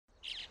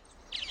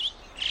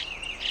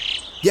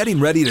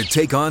Getting ready to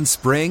take on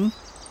spring?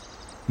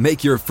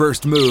 Make your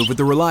first move with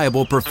the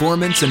reliable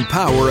performance and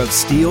power of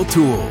Steel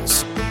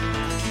tools.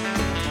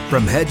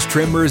 From hedge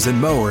trimmers and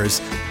mowers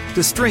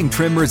to string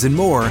trimmers and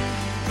more,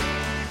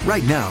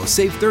 right now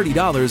save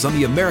 $30 on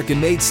the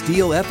American-made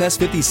Steel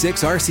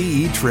FS56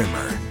 RCE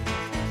trimmer.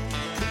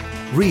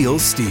 Real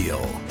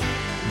Steel.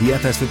 The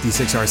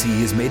FS56 RCE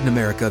is made in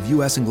America of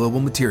U.S. and global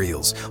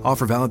materials.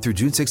 Offer valid through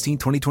June 16,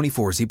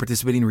 2024. See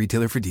participating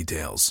retailer for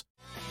details.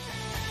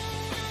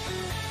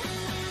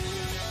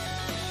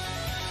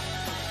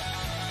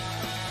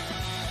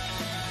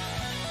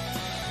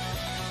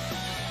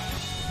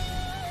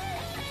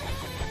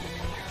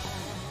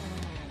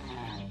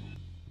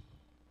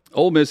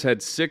 Ole Miss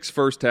had 6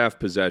 first-half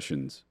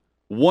possessions.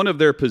 One of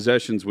their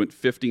possessions went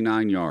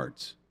 59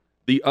 yards.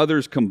 The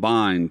others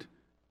combined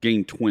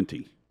gained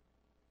 20.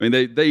 I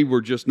mean, they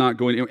were just not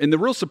going. And the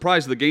real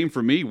surprise of the game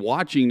for me,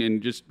 watching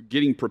and just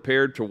getting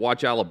prepared to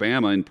watch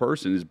Alabama in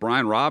person, is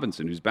Brian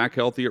Robinson, who's back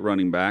healthy at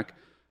running back.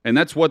 And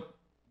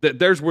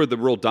there's where the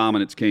real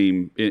dominance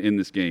came in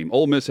this game.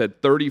 Ole Miss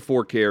had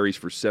 34 carries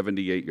for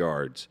 78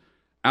 yards.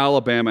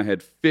 Alabama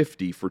had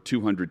 50 for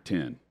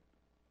 210.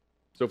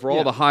 So for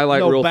all the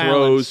highlight reel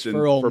throws and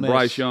for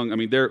Bryce Young, I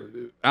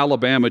mean,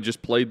 Alabama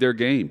just played their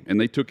game, and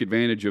they took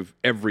advantage of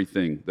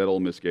everything that Ole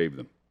Miss gave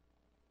them.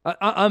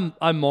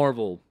 I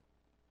marvel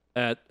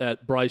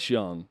at Bryce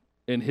Young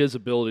and his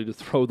ability to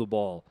throw the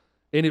ball.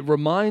 And it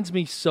reminds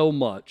me so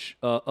much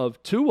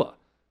of Tua,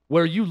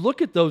 where you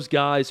look at those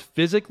guys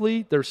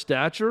physically, their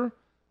stature,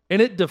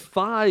 and it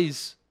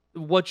defies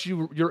what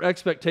your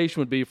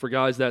expectation would be for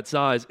guys that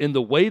size in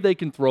the way they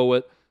can throw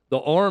it, the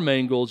arm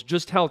angles,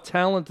 just how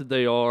talented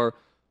they are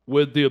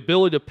with the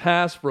ability to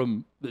pass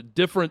from the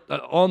different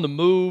on the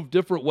move,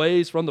 different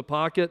ways from the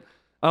pocket.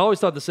 I always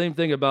thought the same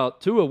thing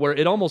about Tua, where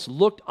it almost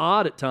looked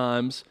odd at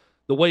times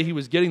the way he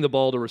was getting the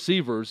ball to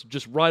receivers,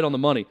 just right on the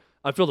money.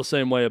 I feel the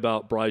same way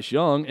about Bryce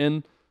Young.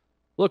 And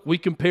look, we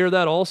compare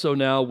that also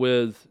now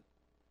with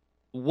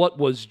what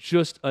was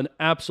just an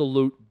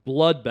absolute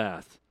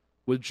bloodbath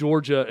with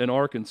Georgia and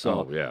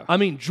Arkansas. Oh, yeah. I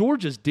mean,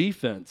 Georgia's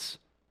defense,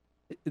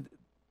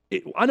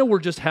 I know we're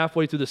just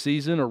halfway through the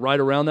season or right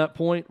around that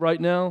point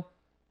right now.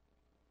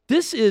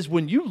 This is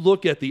when you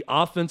look at the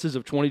offenses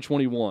of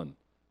 2021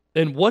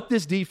 and what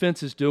this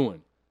defense is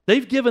doing.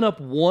 They've given up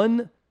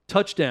one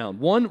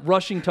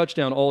rushing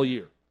touchdown all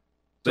year.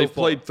 They've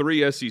played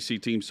 3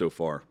 SEC teams so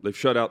far. They've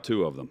shut out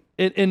 2 of them.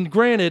 And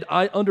granted,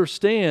 I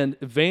understand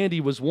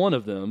Vandy was one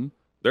of them.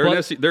 They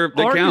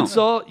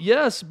Arkansas, count.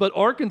 yes, but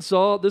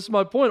Arkansas, this is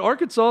my point.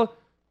 Arkansas,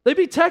 they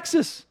beat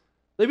Texas.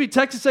 They beat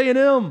Texas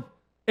A&M.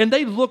 And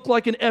they look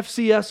like an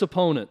FCS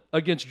opponent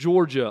against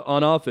Georgia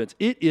on offense.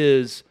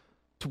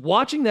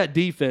 Watching that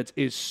defense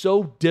is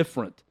so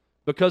different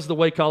because of the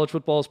way college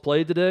football is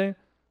played today.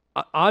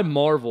 I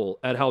marvel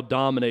at how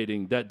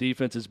dominating that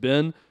defense has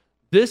been.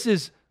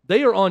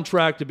 They are on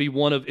track to be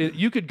one of.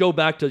 You could go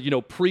back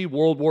to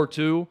pre-World War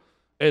II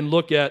and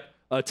look at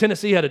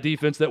Tennessee had a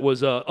defense that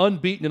was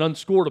unbeaten and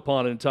unscored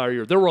upon an entire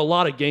year. There were a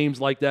lot of games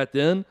like that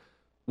then.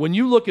 When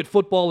you look at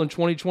football in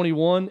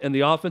 2021 and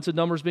the offensive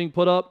numbers being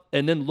put up,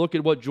 and then look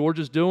at what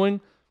Georgia's doing,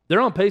 they're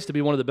on pace to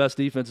be one of the best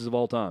defenses of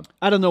all time.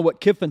 I don't know what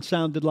Kiffin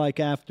sounded like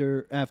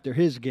after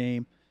his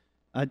game.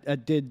 I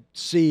did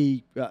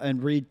see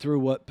and read through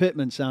what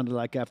Pittman sounded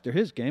like after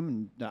his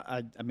game,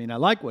 and I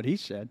like what he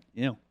said.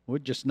 We're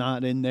just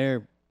not in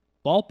their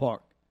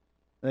ballpark.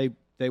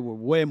 They were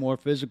way more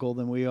physical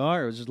than we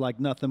are. It was just like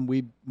nothing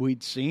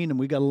we'd seen, and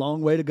we got a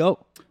long way to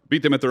go.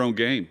 Beat them at their own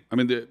game. I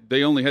mean,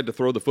 they only had to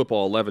throw the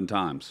football 11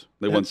 times.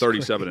 They won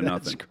 37-0.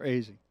 That's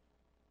crazy.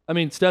 I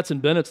mean, Stetson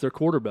Bennett's their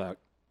quarterback.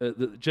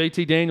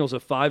 JT Daniels, a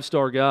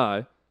 5-star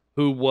guy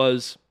who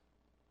was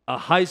a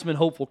Heisman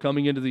hopeful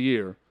coming into the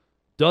year,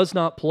 does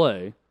not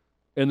play.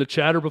 And the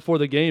chatter before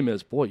the game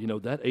is, boy,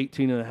 that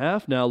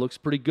 18.5 now looks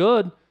pretty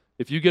good.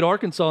 If you get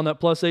Arkansas on that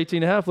plus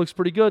 18.5, looks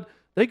pretty good.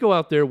 They go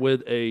out there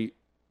with a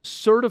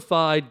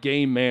certified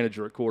game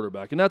manager at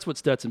quarterback, and that's what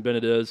Stetson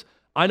Bennett is.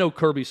 I know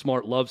Kirby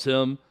Smart loves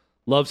him,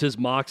 loves his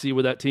moxie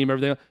with that team,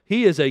 everything.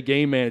 He is a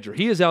game manager.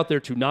 He is out there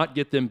to not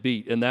get them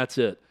beat, and that's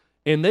it.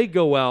 And they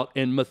go out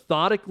and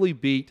methodically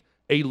beat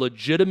a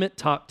legitimate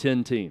top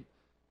 10 team.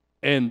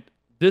 And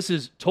this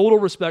is total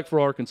respect for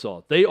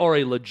Arkansas. They are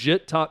a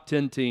legit top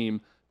 10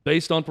 team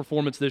based on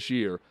performance this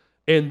year.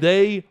 And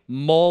they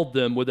mauled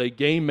them with a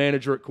game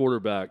manager at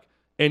quarterback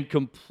and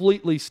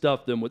completely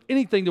stuffed them with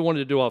anything they wanted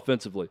to do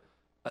offensively.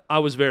 I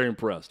was very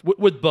impressed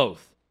with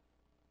both.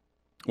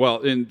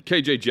 Well, and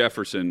KJ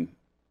Jefferson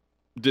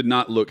did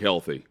not look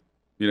healthy.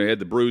 He had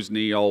the bruised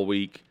knee all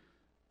week.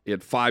 He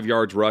had 5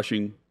 yards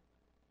rushing.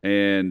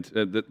 And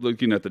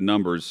looking at the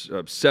numbers,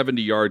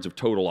 70 yards of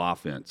total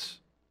offense.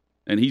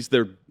 And he's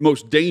their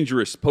most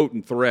dangerous,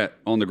 potent threat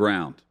on the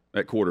ground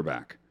at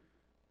quarterback.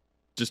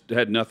 Just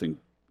had nothing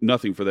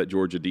for that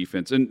Georgia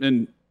defense.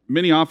 And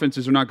many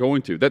offenses are not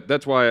going to.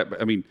 That's why,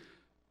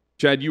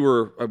 Chad,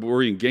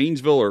 were you in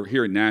Gainesville or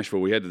here in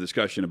Nashville? We had the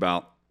discussion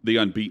about the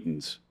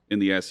unbeatens in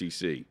the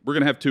SEC. We're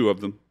going to have 2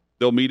 of them.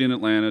 They'll meet in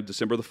Atlanta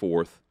December the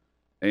 4th.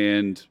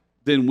 And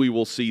then we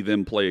will see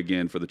them play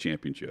again for the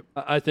championship.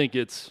 I think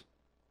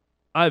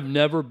I've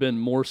never been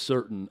more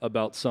certain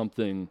about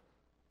something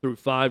through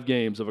 5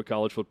 games of a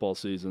college football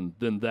season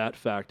than that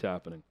fact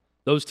happening.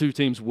 Those two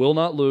teams will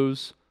not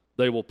lose.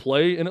 They will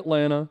play in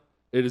Atlanta.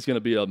 It is going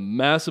to be a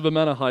massive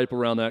amount of hype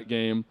around that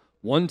game.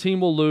 One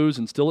team will lose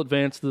and still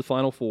advance to the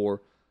Final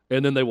Four,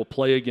 and then they will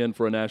play again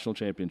for a national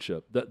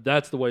championship.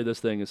 That's the way this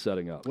thing is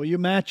setting up. Will you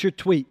match your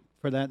tweet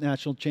for that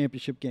national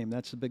championship game?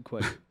 That's the big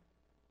question.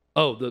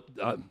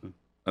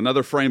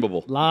 Another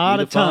frameable. Lot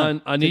of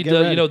time. I need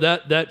to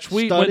that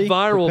tweet Study, went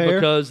viral prepare.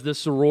 because the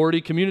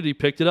sorority community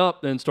picked it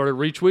up and started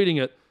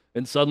retweeting it,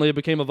 and suddenly it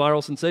became a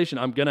viral sensation.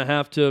 I'm going to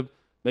have to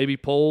maybe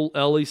poll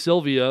Ellie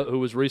Sylvia, who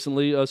was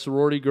recently a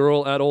sorority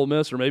girl at Ole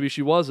Miss, or maybe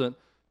she wasn't.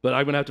 But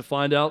I'm going to have to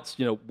find out,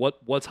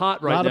 what's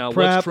hot right now,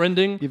 what's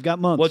trending. You've got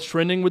months. What's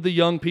trending with the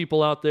young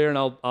people out there, and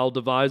I'll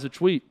devise a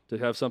tweet to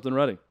have something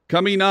ready.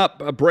 Coming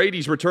up,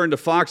 Brady's return to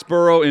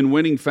Foxborough in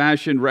winning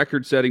fashion,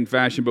 record-setting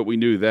fashion, but we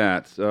knew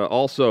that.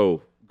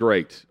 Also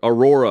great,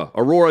 Aurora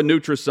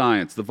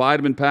Nutriscience, the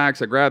vitamin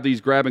packs. I grab these,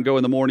 grab and go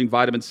in the morning,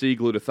 vitamin C,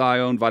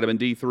 glutathione, vitamin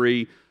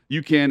D3.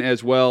 You can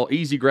as well.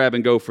 Easy grab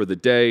and go for the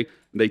day.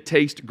 They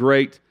taste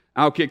great.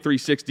 Outkick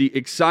 360,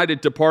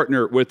 excited to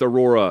partner with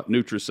Aurora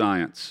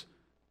Nutriscience,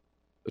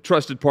 a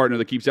trusted partner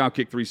that keeps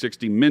Outkick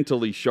 360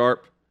 mentally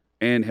sharp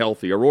and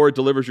healthy. Aurora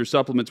delivers your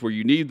supplements where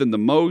you need them the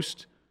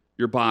most,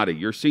 your body.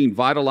 You're seeing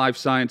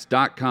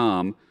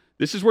VitalLifeScience.com.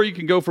 This is where you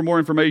can go for more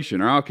information.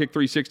 Our Outkick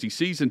 360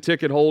 season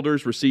ticket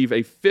holders receive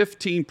a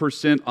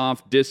 15%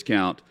 off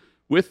discount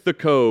with the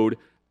code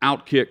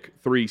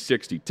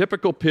OUTKICK360.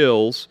 Typical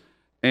pills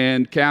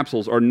and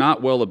capsules are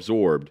not well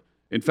absorbed.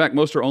 In fact,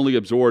 most are only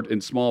absorbed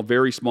in small,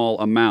 very small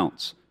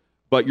amounts.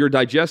 But your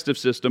digestive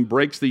system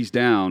breaks these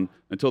down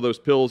until those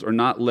pills are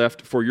not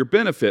left for your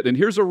benefit. And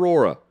here's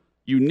Aurora,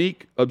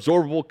 unique,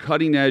 absorbable,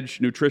 cutting-edge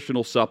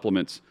nutritional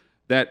supplements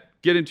that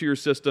get into your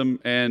system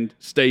and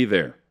stay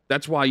there.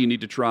 That's why you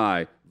need to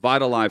try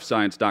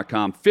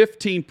VitalLifeScience.com.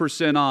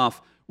 15%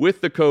 off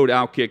with the code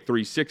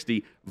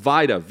OUTKICK360.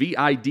 Vita,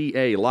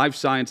 V-I-D-A,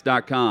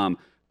 LifeScience.com.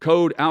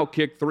 Code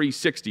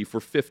OUTKICK360 for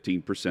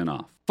 15%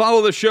 off.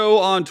 Follow the show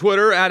on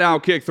Twitter at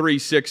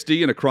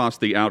OutKick360 and across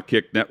the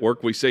Outkick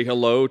network. We say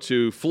hello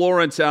to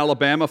Florence,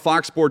 Alabama,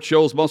 Fox Sports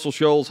Shoals, Muscle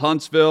Shoals,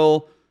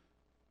 Huntsville.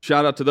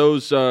 Shout out to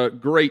those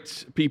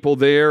great people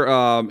there,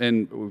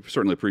 and we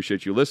certainly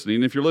appreciate you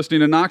listening. If you're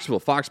listening in Knoxville,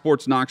 Fox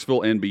Sports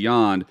Knoxville and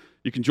beyond,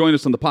 you can join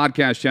us on the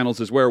podcast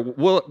channels as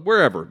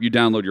wherever you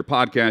download your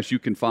podcast, you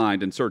can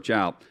find and search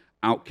out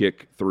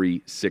Outkick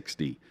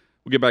 360.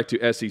 We'll get back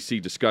to SEC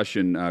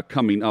discussion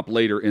coming up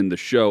later in the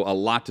show. A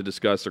lot to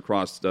discuss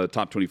across the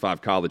top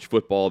 25 college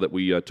football that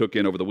we took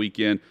in over the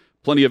weekend.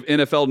 Plenty of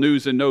NFL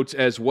news and notes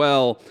as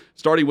well.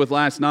 Starting with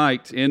last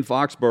night in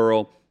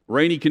Foxborough,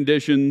 rainy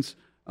conditions.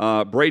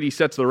 Brady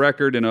sets the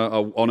record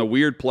on a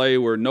weird play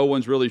where no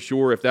one's really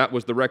sure if that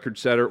was the record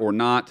setter or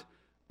not.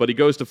 But he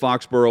goes to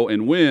Foxborough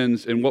and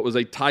wins in what was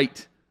a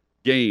tight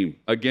game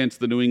against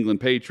the New England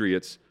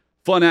Patriots.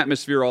 Fun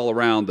atmosphere all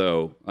around,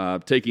 though,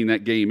 taking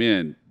that game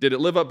in. Did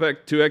it live up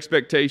to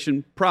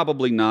expectation?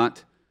 Probably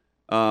not.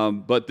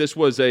 But this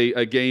was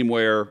a game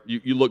where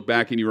you look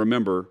back and you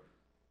remember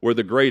where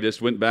the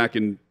greatest went back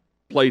and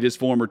played his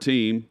former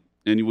team,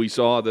 and we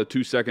saw the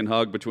 2-second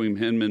hug between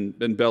him and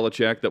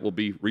Belichick that will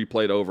be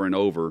replayed over and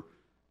over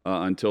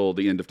until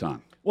the end of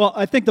time. Well,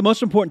 I think the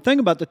most important thing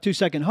about the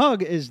 2-second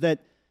hug is that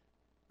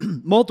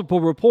multiple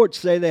reports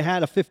say they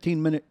had a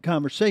 15-minute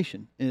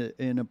conversation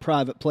in a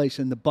private place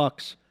in the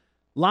Bucs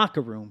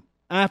locker room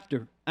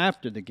after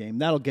the game.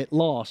 That'll get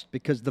lost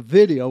because the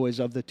video is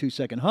of the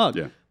 2-second hug.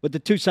 Yeah. But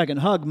the 2-second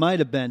hug might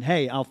have been,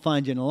 hey, I'll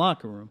find you in the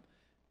locker room.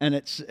 And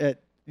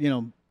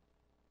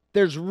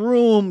there's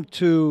room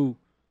to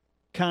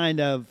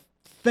kind of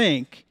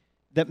think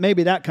that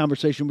maybe that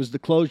conversation was the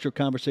closure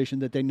conversation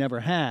that they never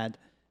had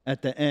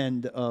at the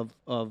end of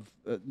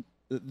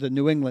the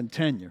New England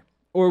tenure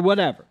or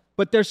whatever.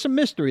 But there's some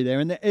mystery there,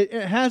 and it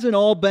hasn't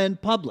all been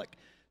public.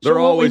 There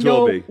always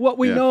will be. What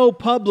we know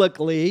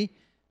publicly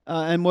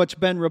and what's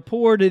been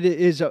reported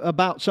is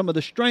about some of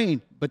the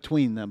strain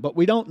between them. But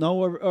we don't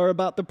know or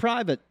about the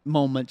private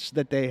moments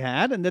that they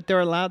had and that they're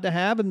allowed to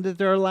have and that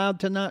they're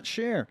allowed to not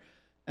share.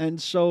 And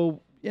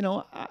so,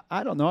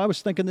 I don't know. I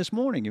was thinking this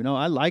morning,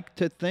 I like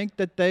to think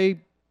that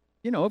they,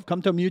 have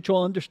come to a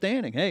mutual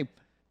understanding. Hey,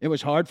 it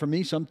was hard for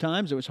me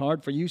sometimes. It was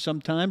hard for you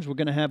sometimes. We're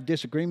going to have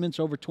disagreements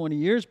over 20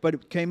 years, but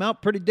it came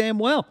out pretty damn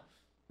well.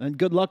 And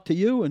good luck to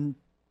you, and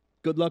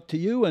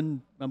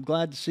I'm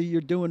glad to see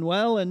you're doing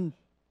well, and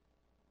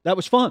that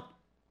was fun.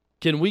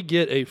 Can we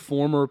get a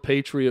former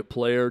Patriot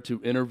player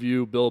to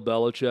interview Bill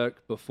Belichick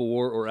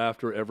before or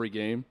after every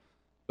game?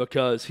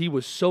 Because he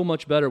was so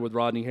much better with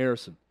Rodney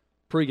Harrison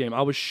pregame.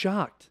 I was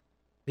shocked.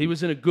 He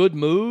was in a good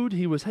mood.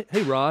 He was,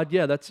 hey, Rod,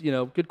 yeah, that's,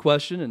 good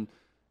question. And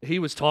he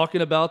was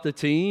talking about the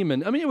team.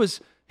 And,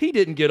 he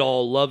didn't get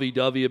all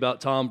lovey-dovey about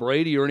Tom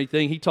Brady or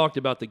anything. He talked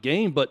about the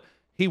game, but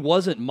he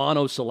wasn't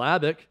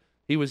monosyllabic.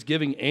 He was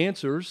giving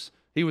answers.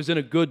 He was in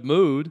a good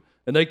mood.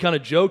 And they kind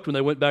of joked when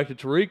they went back to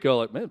Tirico,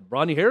 like, man,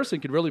 Rodney Harrison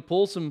could really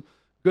pull some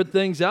good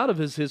things out of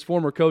his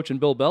former coach and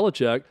Bill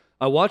Belichick.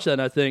 I watch that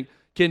and I think,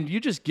 can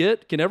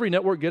every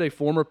network get a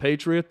former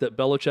Patriot that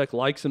Belichick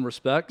likes and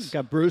respects? You've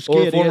got Bruce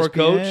or a at former ESPN,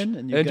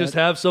 coach, and just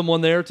have someone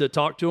there to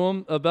talk to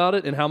him about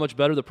it and how much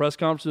better the press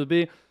conference would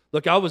be.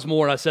 Look,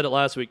 I said it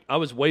last week, I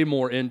was way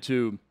more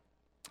into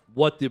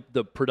what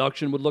the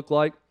production would look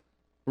like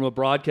from a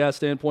broadcast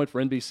standpoint for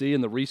NBC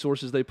and the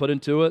resources they put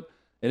into it.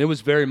 And it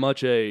was very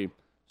much a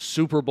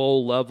Super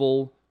Bowl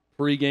level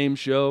pregame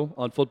show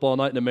on Football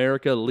Night in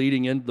America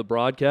leading into the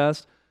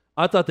broadcast.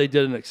 I thought they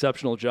did an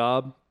exceptional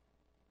job.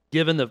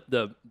 Given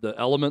the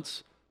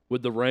elements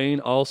with the rain,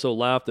 I also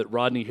laughed that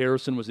Rodney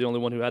Harrison was the only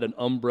one who had an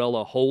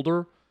umbrella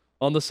holder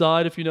on the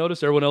side, if you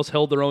notice. Everyone else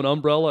held their own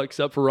umbrella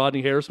except for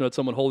Rodney Harrison, who had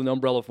someone holding the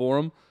umbrella for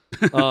him.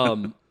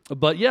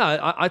 But,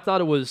 yeah, I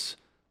thought it was,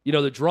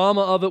 the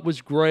drama of it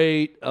was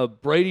great.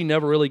 Brady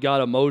never really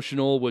got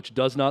emotional, which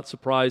does not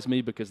surprise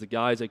me because the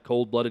guy's a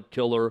cold-blooded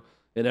killer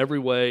in every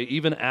way.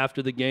 Even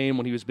after the game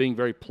when he was being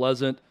very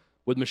pleasant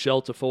with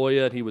Michelle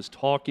Tafoya and he was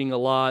talking a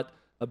lot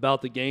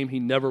about the game, he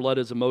never let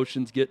his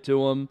emotions get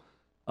to him.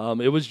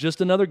 It was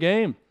just another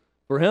game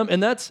for him.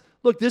 And this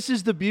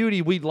is the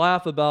beauty. We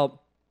laugh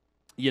about,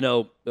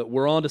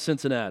 we're on to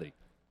Cincinnati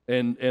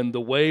and the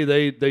way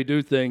they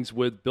do things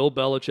with Bill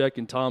Belichick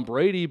and Tom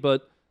Brady,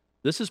 but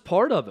this is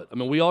part of it. I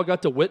mean, we all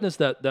got to witness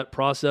that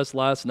process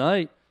last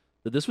night,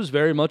 that this was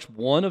very much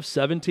one of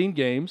 17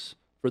 games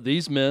for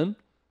these men.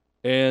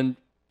 And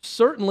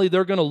certainly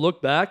they're going to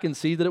look back and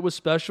see that it was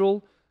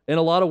special. In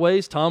a lot of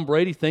ways, Tom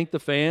Brady thanked the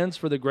fans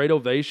for the great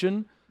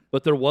ovation,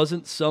 but there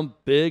wasn't some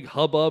big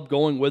hubbub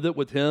going with it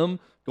with him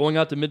going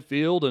out to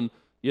midfield and,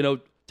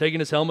 taking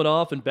his helmet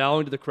off and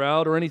bowing to the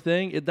crowd or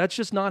anything. That's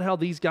just not how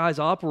these guys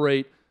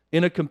operate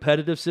in a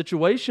competitive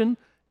situation,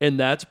 and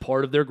that's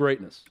part of their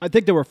greatness. I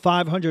think there were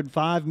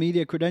 505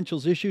 media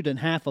credentials issued, and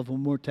half of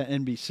them were to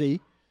NBC.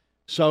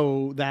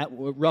 So that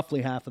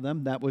roughly half of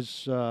them. That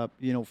was, for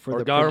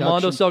the guy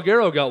Armando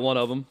Salguero got one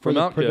of them for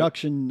the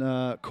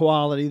production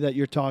quality that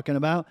you're talking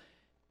about.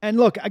 And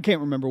look, I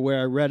can't remember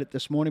where I read it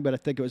this morning, but I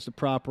think it was the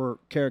proper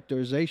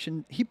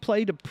characterization. He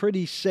played a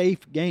pretty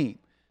safe game,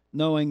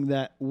 knowing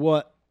that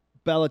what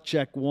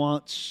Belichick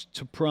wants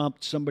to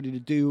prompt somebody to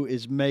do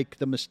is make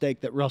the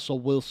mistake that Russell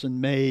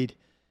Wilson made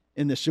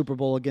in the Super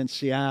Bowl against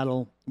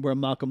Seattle, where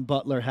Malcolm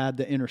Butler had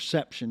the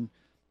interception.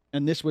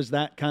 And this was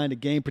that kind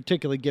of game,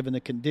 particularly given the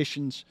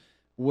conditions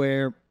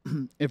where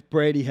if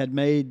Brady had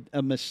made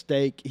a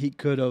mistake, he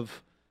could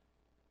have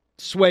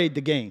swayed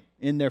the game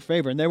in their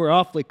favor. And they were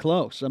awfully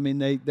close. I mean,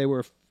 they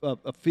were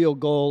a field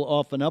goal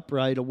off an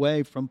upright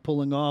away from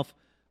pulling off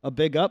a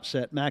big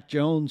upset. Mac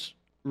Jones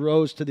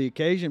rose to the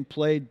occasion,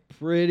 played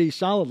pretty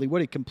solidly. What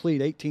did he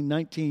complete?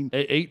 19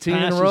 passes in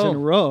a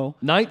row.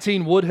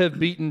 19 would have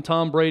beaten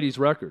Tom Brady's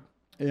record.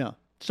 Yeah.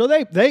 So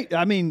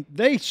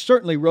they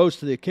certainly rose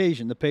to the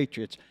occasion, the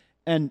Patriots.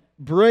 And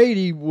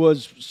Brady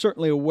was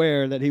certainly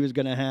aware that he was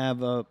going to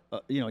have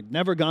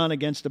never gone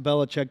against a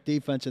Belichick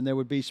defense, and there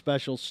would be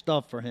special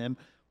stuff for him.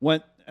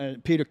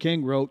 Peter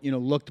King wrote,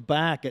 looked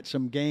back at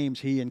some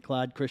games he and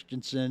Clyde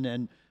Christensen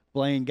and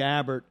Blaine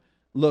Gabbert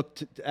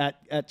looked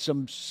at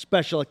some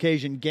special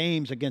occasion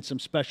games against some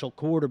special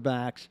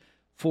quarterbacks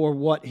for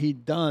what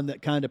he'd done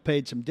that kind of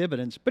paid some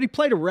dividends. But he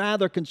played a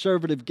rather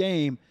conservative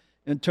game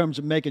in terms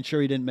of making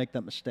sure he didn't make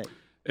that mistake.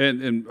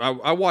 And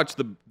I watched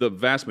the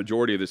vast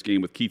majority of this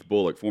game with Keith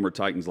Bullock, former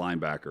Titans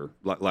linebacker,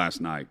 last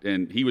night.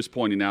 And he was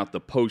pointing out the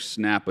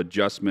post-snap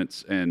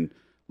adjustments and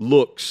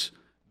looks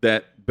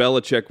that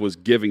Belichick was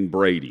giving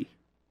Brady.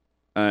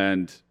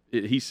 And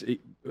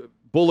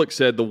Bullock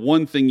said the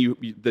one thing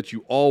that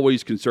you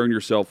always concern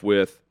yourself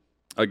with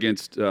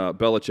against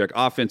Belichick,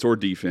 offense or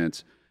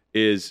defense,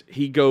 is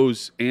he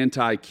goes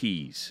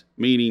anti-keys,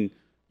 meaning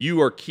 – you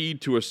are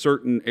keyed to a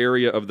certain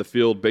area of the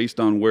field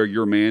based on where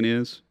your man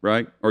is,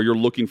 right? Or you're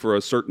looking for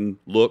a certain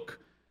look.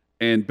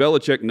 And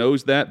Belichick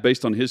knows that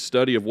based on his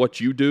study of what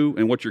you do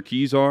and what your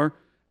keys are.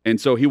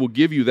 And so he will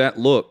give you that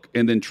look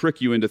and then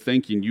trick you into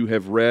thinking you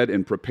have read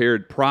and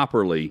prepared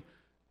properly,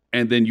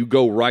 and then you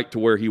go right to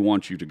where he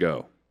wants you to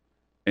go.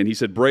 And he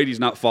said Brady's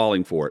not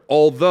falling for it.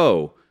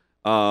 Although,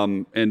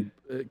 and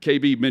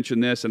KB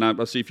mentioned this, and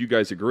I'll see if you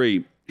guys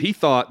agree, he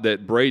thought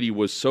that Brady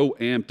was so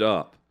amped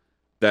up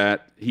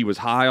that he was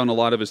high on a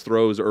lot of his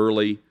throws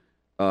early,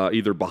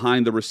 either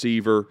behind the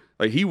receiver.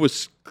 Like he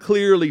was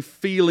clearly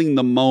feeling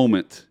the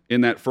moment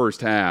in that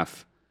first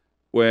half,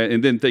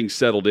 and then things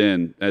settled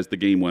in as the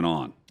game went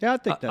on. Yeah, I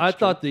think that's I true.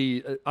 thought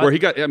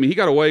he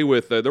got away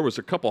with. There was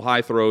a couple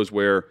high throws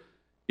where,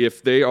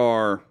 if they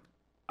are,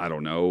 I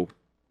don't know,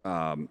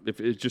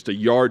 if it's just a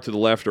yard to the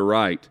left or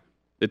right,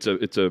 it's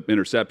a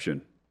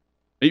interception.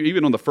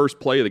 Even on the first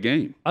play of the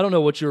game. I don't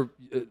know what your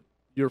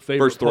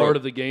favorite part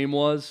of the game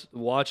was,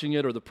 watching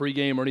it or the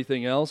pregame or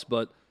anything else,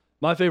 but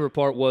my favorite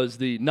part was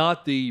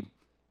not the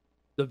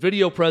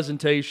video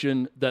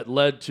presentation that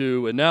led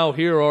to, and now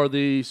here are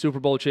the Super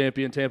Bowl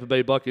champion Tampa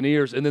Bay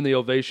Buccaneers, and then the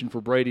ovation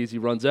for Brady as he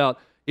runs out.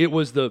 It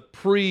was the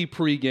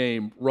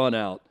pregame run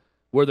out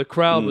where the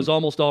crowd was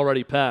almost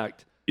already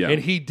packed,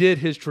 and he did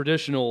his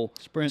traditional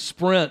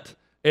sprint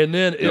And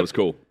then That was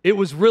cool. It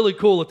was really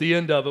cool at the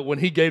end of it when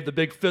he gave the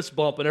big fist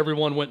bump and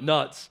everyone went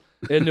nuts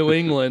in New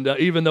England,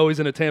 even though he's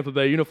in a Tampa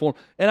Bay uniform.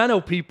 And I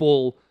know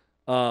people,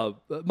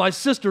 my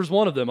sister's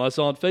one of them I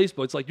saw on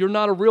Facebook. It's like, you're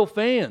not a real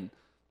fan.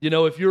 You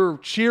know, if you're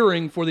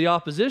cheering for the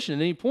opposition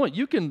at any point,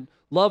 you can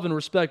love and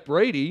respect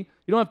Brady.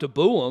 You don't have to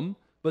boo him,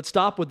 but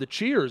stop with the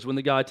cheers when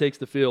the guy takes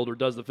the field or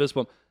does the fist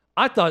bump.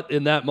 I thought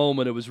in that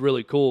moment it was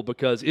really cool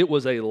because it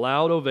was a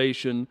loud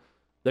ovation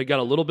that got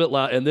a little bit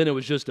loud, and then it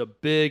was just a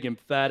big,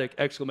 emphatic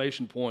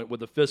exclamation point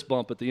with a fist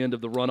bump at the end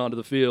of the run onto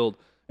the field,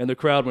 and the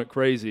crowd went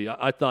crazy.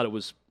 I thought it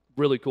was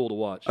really cool to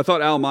watch. I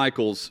thought Al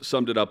Michaels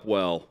summed it up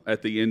well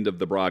at the end of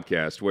the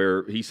broadcast,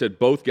 where he said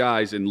both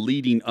guys in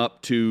leading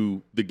up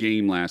to the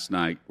game last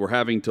night were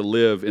having to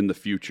live in the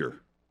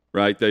future,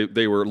 right?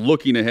 They were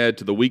looking ahead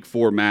to the Week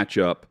 4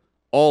 matchup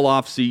all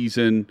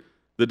offseason,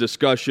 the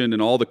discussion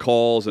and all the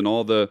calls and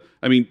all the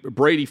 – I mean,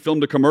 Brady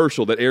filmed a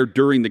commercial that aired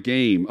during the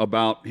game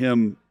about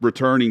him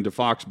returning to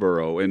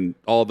Foxborough and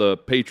all the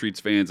Patriots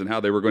fans and how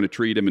they were going to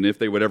treat him and if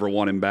they would ever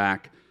want him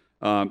back.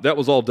 That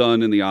was all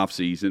done in the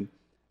offseason.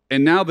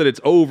 And now that it's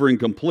over and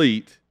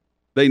complete,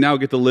 they now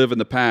get to live in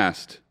the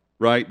past,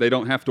 right? They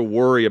don't have to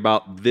worry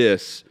about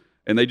this,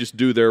 and they just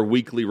do their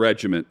weekly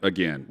regiment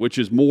again, which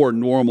is more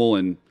normal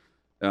and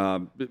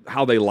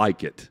how they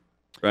like it,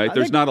 right?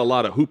 There's not a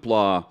lot of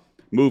hoopla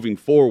moving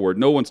forward.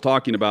 No one's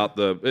talking about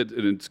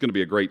it's going to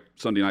be a great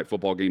Sunday night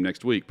football game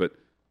next week, but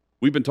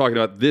we've been talking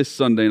about this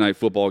Sunday night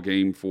football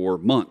game for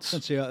months.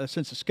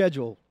 Since the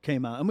schedule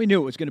came out, and we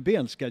knew it was going to be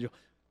on the schedule.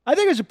 I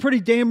think it was a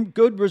pretty damn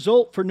good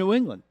result for New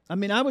England. I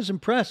mean, I was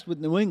impressed with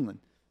New England.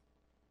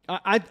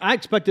 I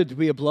expected it to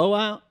be a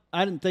blowout.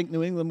 I didn't think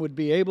New England would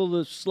be able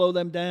to slow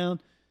them down.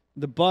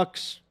 The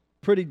Bucs,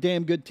 pretty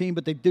damn good team,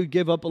 but they do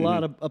give up a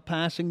lot of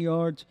passing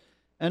yards.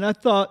 And I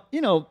thought, you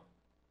know,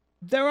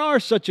 there are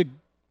such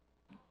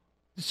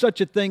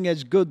a thing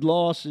as good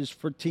losses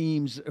for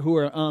teams who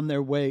are on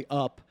their way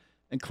up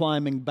and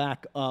climbing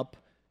back up.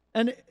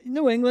 And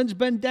New England's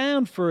been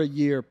down for a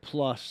year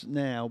plus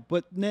now,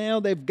 but now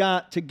they've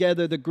got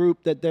together the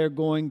group that they're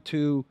going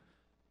to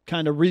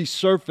kind of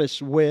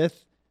resurface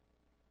with.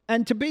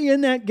 And to be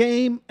in that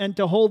game and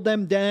to hold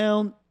them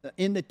down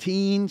in the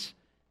teens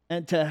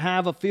and to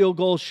have a field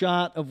goal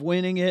shot of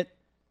winning it,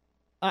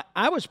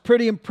 I was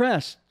pretty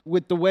impressed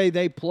with the way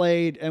they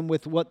played and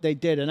with what they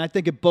did. And I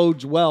think it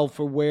bodes well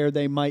for where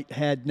they might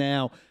head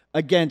now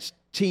against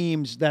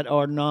teams that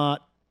are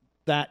not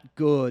that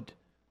good.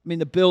 I mean,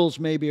 the Bills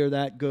maybe are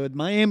that good.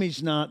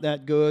 Miami's not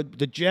that good.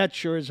 The Jets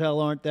sure as hell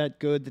aren't that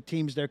good. The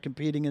teams they're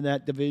competing in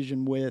that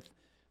division with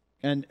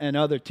and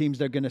other teams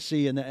they're going to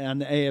see on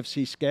the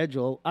AFC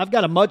schedule. I've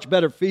got a much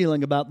better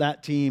feeling about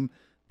that team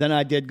than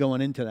I did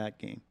going into that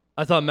game.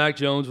 I thought Mac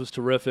Jones was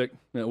terrific.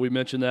 We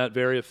mentioned that,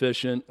 very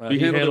efficient. He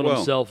handled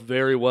himself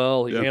very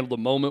well. He handled the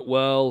moment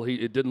well.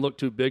 It didn't look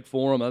too big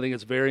for him. I think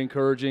it's very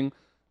encouraging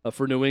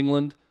for New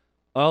England.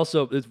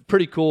 Also, it's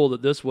pretty cool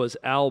that this was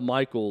Al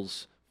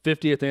Michaels'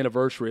 50th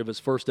anniversary of his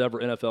first ever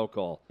NFL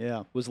call.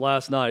 Yeah. Was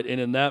last night. And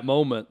in that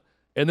moment,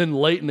 and then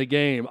late in the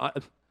game,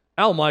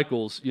 Al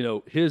Michaels, you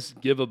know, his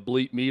give a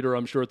bleep meter,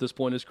 I'm sure at this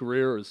point in his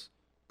career is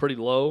pretty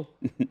low.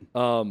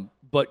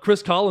 But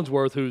Chris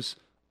Collinsworth, who's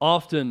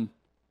often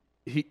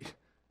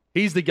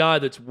he's the guy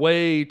that's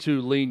way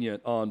too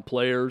lenient on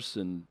players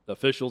and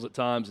officials at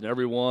times and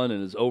everyone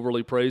and is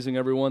overly praising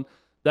everyone.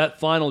 That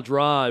final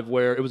drive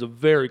where it was a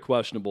very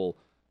questionable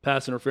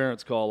pass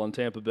interference call on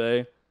Tampa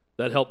Bay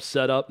that helped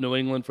set up New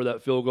England for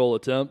that field goal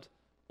attempt,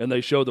 and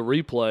they showed the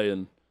replay,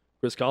 and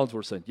Chris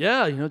Collinsworth saying,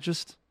 yeah, you know,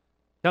 just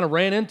kind of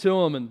ran into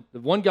him, and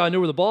one guy knew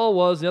where the ball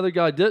was, the other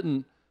guy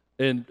didn't,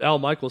 and Al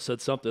Michaels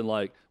said something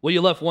like, well,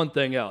 you left one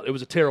thing out. It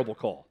was a terrible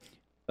call.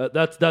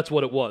 That's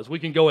what it was. We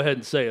can go ahead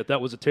and say it.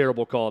 That was a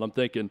terrible call, and I'm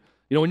thinking,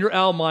 you know, when you're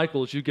Al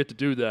Michaels, you get to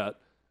do that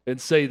and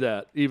say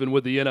that, even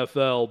with the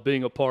NFL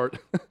being a part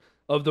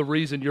of the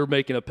reason you're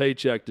making a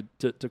paycheck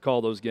to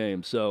call those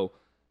games. So,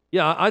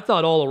 yeah, I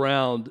thought all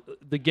around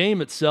the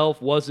game itself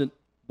wasn't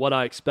what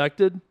I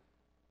expected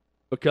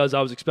because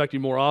I was expecting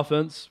more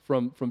offense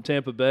from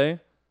Tampa Bay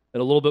and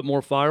a little bit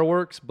more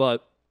fireworks,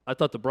 but I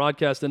thought the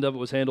broadcast end of it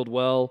was handled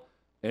well,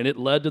 and it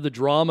led to the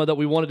drama that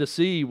we wanted to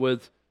see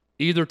with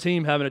either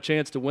team having a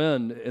chance to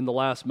win in the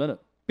last minute.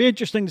 Be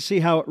interesting to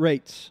see how it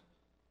rates.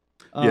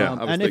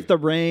 And if the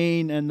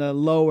rain and the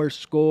lower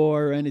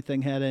score or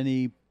anything had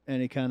any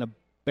kind of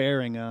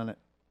bearing on it.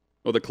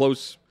 Well, the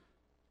close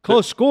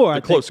score,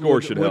 the close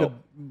score should help.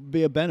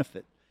 Be a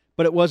benefit,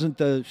 but it wasn't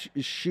the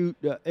shoot.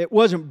 It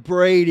wasn't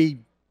Brady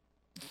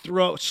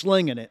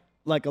slinging it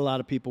like a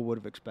lot of people would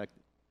have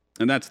expected.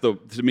 And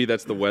to me,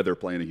 that's the weather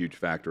playing a huge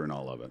factor in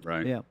all of it,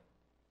 right? Yeah.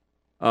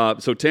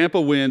 So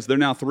Tampa wins. They're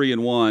now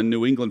 3-1.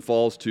 New England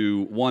falls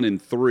to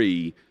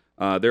 1-3.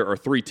 There are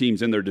 3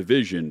 teams in their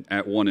division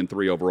at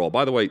 1-3 overall.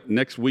 By the way,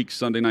 next week's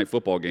Sunday night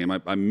football game,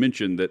 I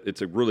mentioned that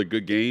it's a really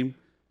good game,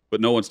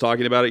 but no one's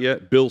talking about it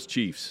yet.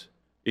 Bills-Chiefs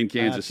in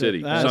Kansas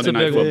City, Sunday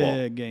night football.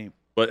 Big game.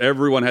 But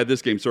everyone had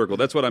this game circled.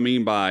 That's what I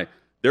mean by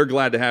they're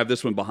glad to have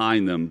this one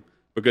behind them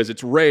because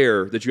it's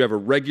rare that you have a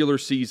regular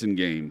season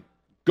game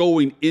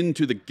going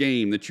into the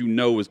game that you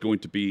know is going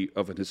to be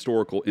of an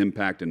historical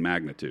impact and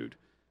magnitude.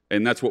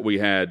 And that's what we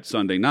had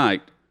Sunday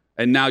night.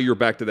 And now you're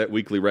back to that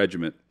weekly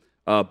regiment.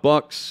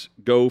 Bucks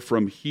go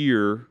from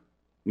here.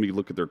 Let me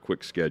look at their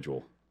quick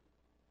schedule.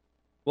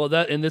 Well,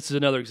 this is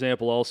another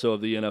example also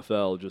of the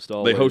NFL just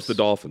always. They host the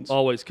Dolphins.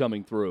 Always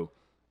coming through.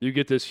 You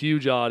get this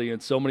huge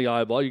audience, so many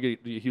eyeballs. You get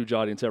a huge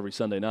audience every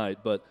Sunday night,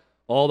 but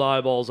all the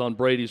eyeballs on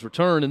Brady's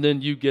return, and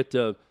then you get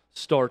to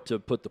start to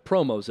put the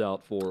promos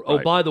out for. Right. Oh,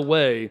 by the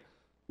way,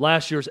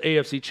 last year's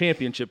AFC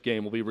Championship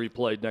game will be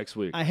replayed next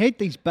week. I hate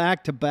these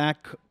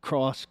back-to-back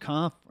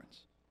cross-conference.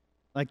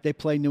 Like they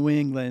play New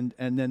England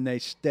and then they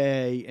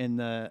stay in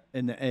the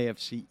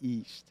AFC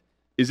East.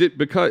 Is it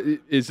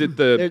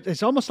the?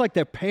 It's almost like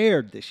they're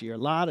paired this year. A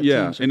lot of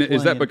teams are and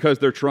is that because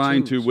they're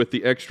trying twos. to, with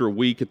the extra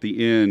week at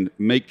the end,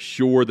 make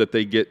sure that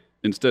they get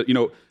instead?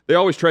 They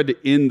always tried to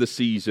end the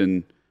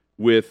season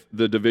with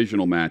the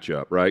divisional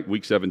matchup, right?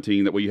 Week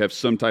 17, that way you have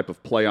some type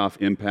of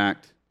playoff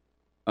impact.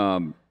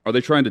 Are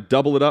they trying to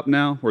double it up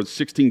now, or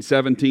 16,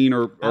 17,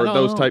 or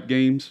those type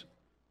games?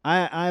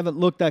 I haven't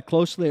looked that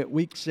closely at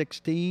Week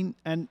 16,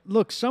 and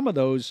look, some of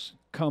those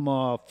come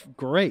off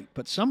great,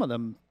 but some of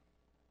them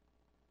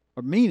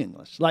are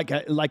meaningless.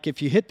 Like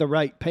if you hit the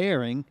right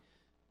pairing,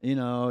 you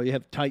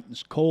have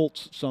Titans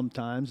Colts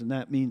sometimes, and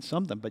that means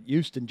something. But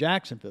Houston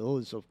Jacksonville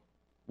is a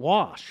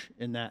wash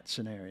in that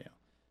scenario.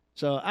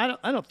 So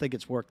I don't think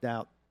it's worked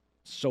out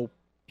so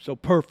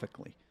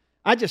perfectly.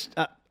 I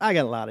got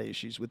a lot of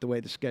issues with the way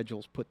the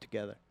schedule's put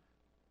together.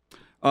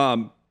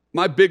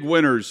 My big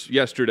winners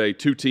yesterday,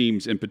 two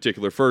teams in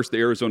particular. First, the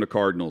Arizona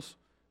Cardinals.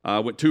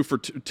 Went 2 for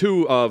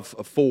 2 of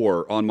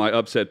 4 on my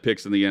upset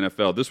picks in the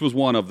NFL. This was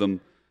one of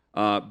them.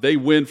 They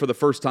win for the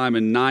first time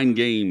in 9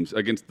 games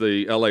against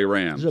the LA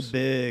Rams. This is a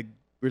big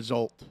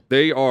result.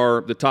 They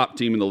are the top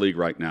team in the league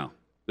right now.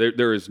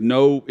 There is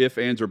no ifs,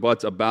 ands, or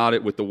buts about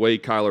it with the way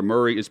Kyler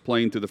Murray is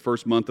playing through the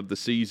first month of the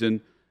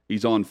season.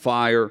 He's on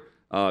fire.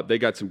 They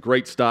got some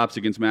great stops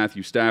against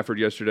Matthew Stafford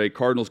yesterday.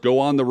 Cardinals go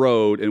on the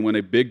road and win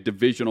a big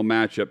divisional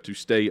matchup to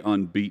stay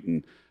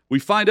unbeaten. We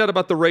find out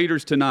about the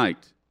Raiders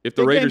tonight, if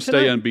the Raiders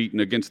stay unbeaten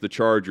against the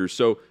Chargers.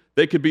 So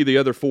they could be the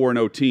other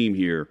 4-0 team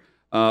here.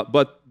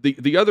 But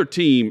the other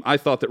team I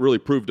thought that really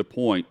proved a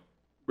point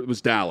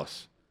was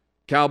Dallas.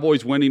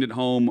 Cowboys winning at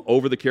home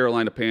over the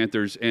Carolina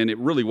Panthers, and it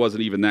really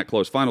wasn't even that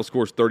close. Final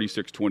score is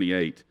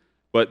 36-28.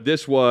 But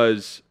this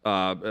was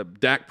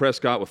Dak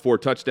Prescott with 4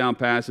 touchdown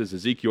passes.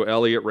 Ezekiel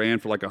Elliott ran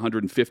for like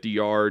 150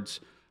 yards.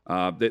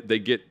 They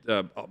get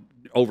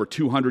over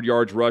 200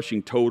 yards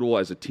rushing total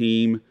as a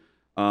team.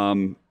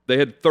 They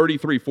had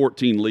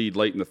 33-14 lead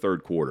late in the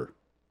third quarter.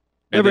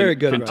 They're very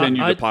good.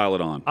 Continue to pile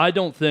it on. I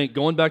don't think,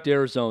 going back to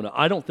Arizona,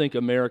 I don't think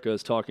America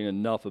is talking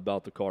enough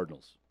about the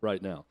Cardinals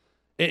right now.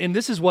 And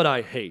this is what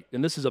I hate,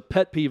 and this is a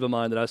pet peeve of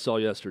mine that I saw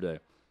yesterday.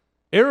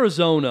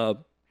 Arizona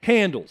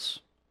handles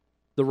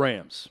the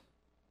Rams.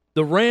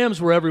 The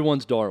Rams were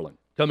everyone's darling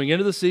coming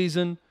into the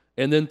season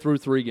and then through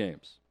 3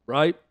 games,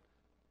 right?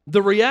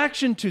 The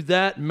reaction to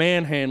that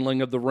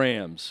manhandling of the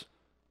Rams,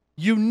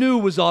 you knew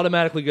was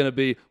automatically going to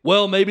be,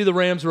 well, maybe the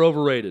Rams are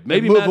overrated.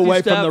 Maybe move Matthew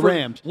away Stafford from the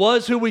Rams.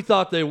 Was who we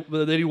thought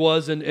that he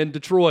was in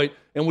Detroit,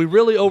 and we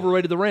really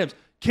overrated the Rams.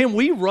 Can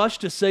we rush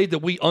to say that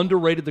we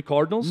underrated the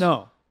Cardinals?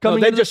 No.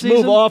 They just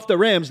move off the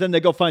Rams, then they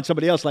go find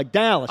somebody else like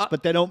Dallas,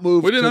 but they don't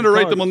move. We didn't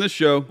underrate them on this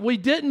show. We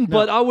didn't,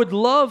 but I would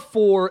love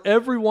for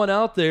everyone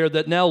out there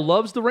that now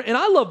loves the Rams, and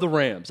I love the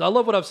Rams. I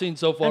love what I've seen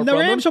so far. And the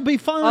Rams will be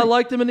fine. I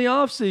like them in the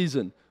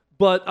offseason,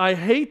 but I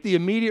hate the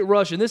immediate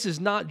rush, and this is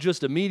not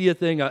just a media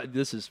thing.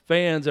 This is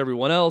fans,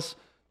 everyone else.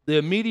 The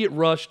immediate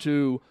rush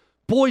to,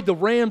 boy, the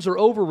Rams are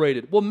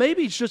overrated. Well,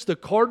 maybe it's just the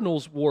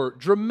Cardinals were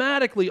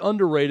dramatically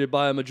underrated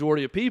by a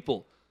majority of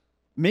people.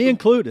 Me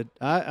included.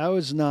 I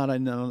was not. I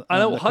know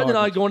Hutton and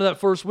I going into that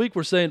first week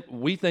were saying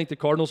we think the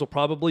Cardinals will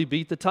probably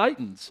beat the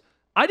Titans.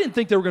 I didn't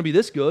think they were going to be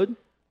this good.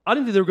 I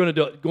didn't think they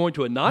were going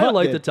to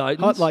annihilate the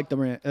Titans. Hutt liked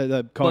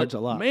the Cards a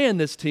lot. Man,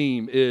 this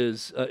team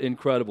is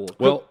incredible.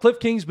 Well, Cliff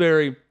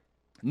Kingsbury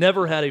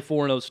never had a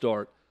 4-0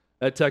 start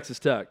at Texas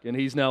Tech, and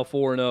he's now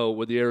 4-0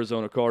 with the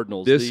Arizona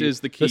Cardinals. This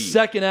is the key. The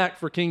second act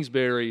for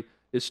Kingsbury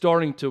is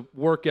starting to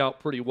work out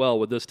pretty well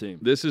with this team.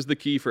 This is the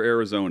key for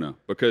Arizona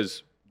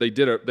because they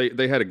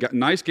had a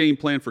nice game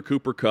plan for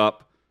Cooper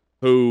Kupp,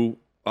 who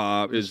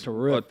is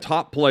a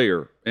top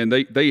player, and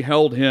they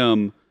held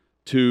him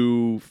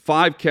to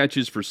 5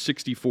 catches for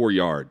 64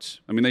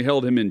 yards. I mean, they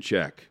held him in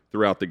check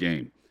throughout the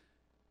game.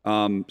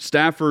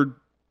 Stafford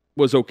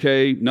was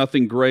okay,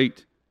 nothing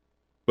great.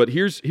 But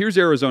here's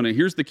Arizona.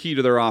 Here's the key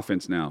to their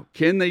offense now.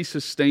 Can they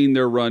sustain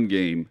their run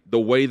game the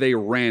way they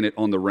ran it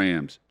on the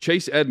Rams?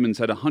 Chase Edmonds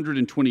had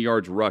 120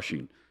 yards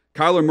rushing.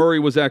 Kyler Murray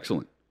was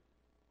excellent.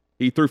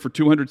 He threw for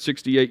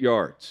 268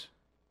 yards.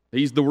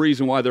 He's the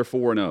reason why they're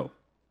 4-0.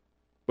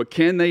 But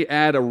can they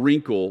add a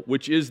wrinkle,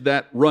 which is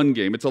that run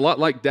game? It's a lot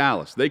like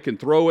Dallas. They can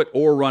throw it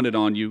or run it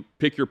on you.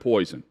 Pick your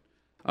poison.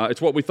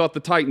 It's what we thought the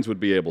Titans would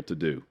be able to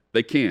do.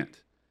 They can't.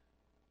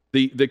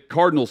 The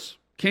Cardinals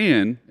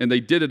and they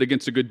did it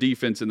against a good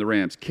defense in the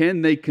Rams,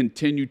 can they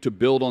continue to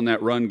build on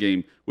that run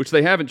game, which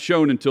they haven't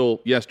shown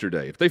until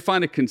yesterday? If they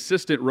find a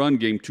consistent run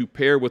game to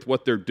pair with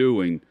what they're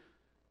doing,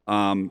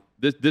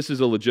 this is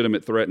a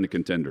legitimate threat and a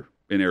contender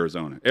in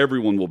Arizona.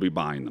 Everyone will be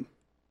buying them.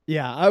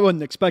 Yeah, I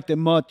wasn't expecting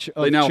much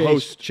of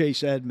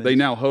Chase Edmonds. They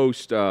now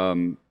host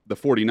the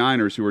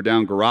 49ers, who are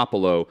down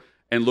Garoppolo,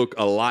 and look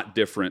a lot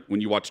different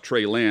when you watch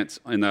Trey Lance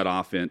in that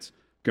offense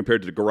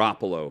compared to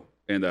Garoppolo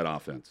in that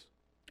offense.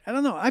 I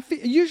don't know. I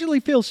usually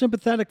feel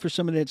sympathetic for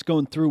somebody that's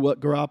going through what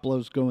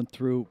Garoppolo's going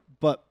through,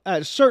 but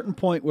at a certain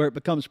point where it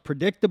becomes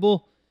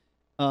predictable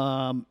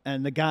and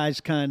the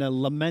guy's kind of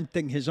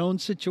lamenting his own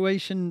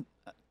situation,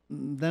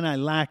 then I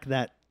lack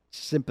that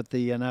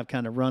sympathy, and I've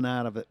kind of run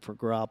out of it for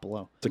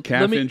Garoppolo. It's a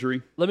calf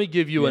injury. Let me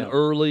give you an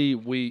early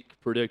week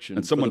prediction.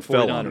 And someone for the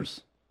 49ers. fell on him.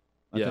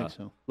 I think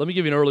so. Let me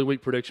give you an early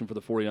week prediction for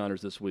the 49ers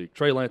this week.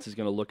 Trey Lance is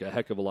going to look a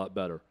heck of a lot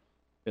better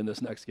in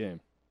this next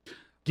game.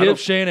 Give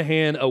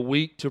Shanahan a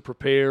week to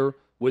prepare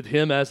with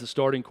him as the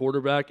starting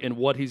quarterback and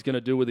what he's going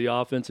to do with the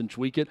offense and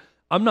tweak it.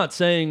 I'm not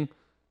saying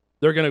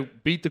they're going to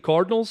beat the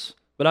Cardinals,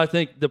 but I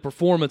think the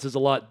performance is a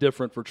lot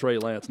different for Trey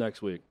Lance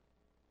next week.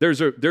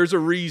 There's a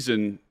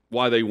reason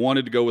why they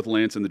wanted to go with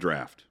Lance in the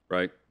draft,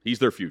 right? He's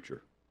their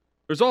future.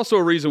 There's also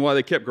a reason why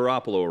they kept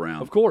Garoppolo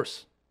around. Of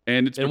course.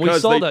 And it's and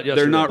because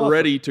they're not Buffer.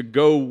 ready to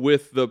go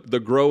with the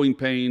growing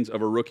pains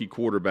of a rookie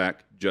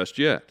quarterback just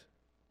yet.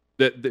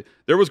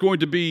 There was going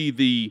to be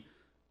the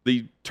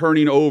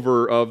turning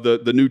over of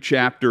the new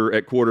chapter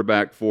at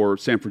quarterback for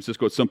San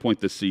Francisco at some point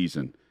this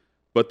season.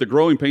 But the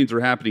growing pains are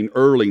happening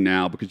early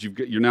now because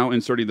you're now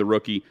inserting the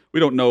rookie.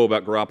 We don't know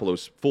about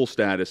Garoppolo's full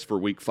status for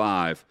Week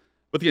 5,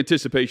 but the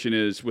anticipation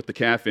is with the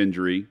calf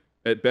injury,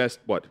 at best,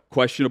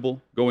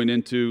 questionable going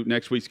into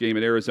next week's game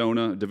at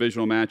Arizona, a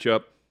divisional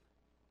matchup.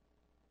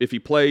 If he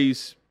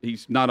plays,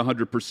 he's not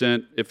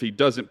 100%. If he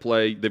doesn't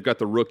play, they've got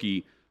the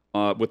rookie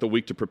with a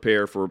week to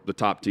prepare for the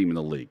top team in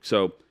the league.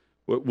 So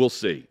we'll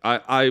see.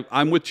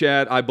 I'm with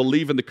Chad. I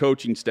believe in the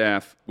coaching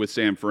staff with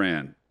San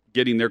Fran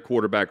getting their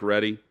quarterback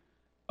ready.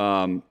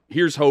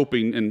 Here's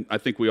hoping, and I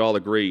think we all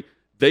agree,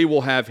 they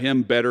will have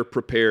him better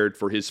prepared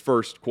for his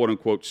first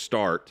quote-unquote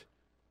start,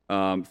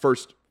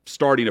 first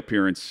starting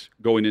appearance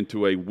going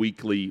into a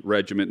weekly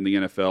regiment in the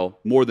NFL,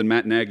 more than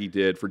Matt Nagy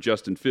did for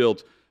Justin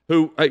Fields,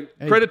 who,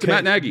 credit to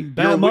Matt Nagy.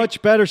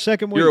 Much better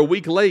second week. You're a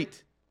week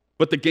late.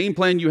 But the game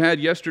plan you had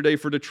yesterday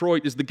for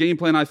Detroit is the game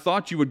plan I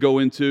thought you would go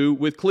into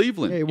with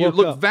Cleveland. Hey, you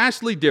look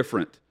vastly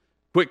different.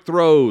 Quick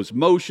throws,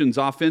 motions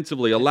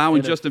offensively,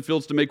 allowing Justin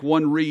Fields to make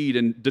one read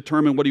and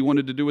determine what he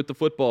wanted to do with the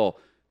football.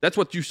 That's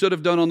what you should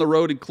have done on the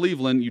road in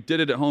Cleveland. You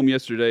did it at home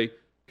yesterday.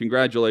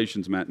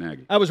 Congratulations, Matt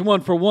Nagy. I was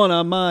 1 for 1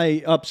 on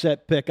my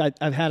upset pick.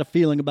 I've had a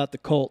feeling about the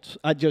Colts.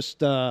 I just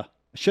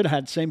should have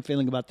had the same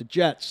feeling about the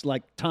Jets,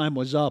 like time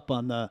was up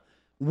on the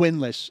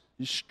winless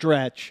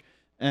stretch.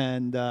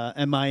 And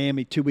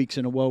Miami 2 weeks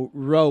in a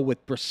row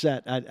with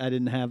Brissett. I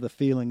didn't have the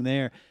feeling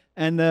there.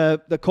 And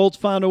the Colts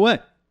found a way.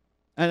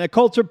 And the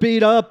Colts are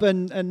beat up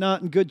and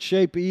not in good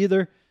shape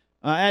either.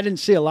 I didn't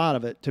see a lot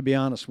of it, to be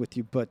honest with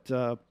you, but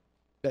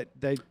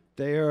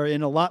they are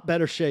in a lot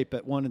better shape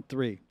at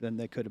 1-3 than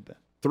they could have been.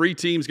 3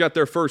 teams got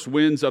their first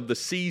wins of the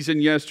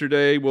season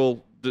yesterday.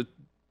 We'll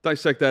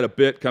dissect that a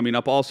bit coming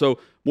up. Also,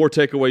 more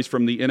takeaways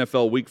from the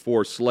NFL Week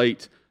 4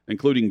 slate,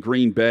 including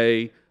Green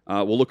Bay.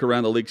 We'll look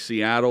around the league.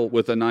 Seattle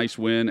with a nice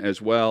win as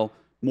well.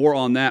 More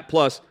on that.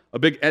 Plus, a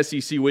big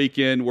SEC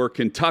weekend where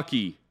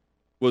Kentucky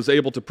was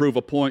able to prove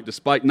a point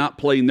despite not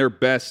playing their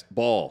best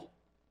ball.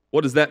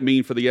 What does that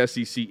mean for the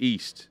SEC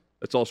East?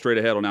 That's all straight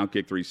ahead on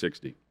Outkick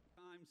 360.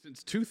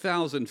 Since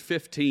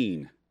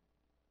 2015,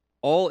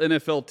 all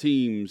NFL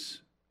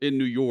teams in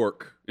New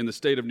York, in the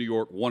state of New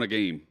York, won a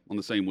game on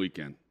the same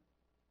weekend.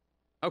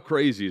 How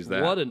crazy is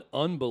that? What an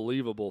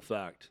unbelievable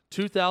fact.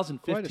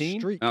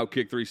 2015?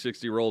 Outkick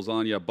 360 rolls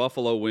on. Yeah,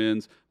 Buffalo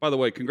wins. By the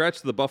way, congrats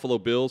to the Buffalo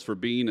Bills for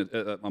being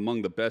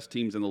among the best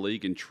teams in the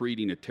league and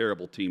treating a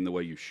terrible team the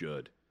way you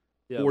should.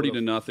 Yeah,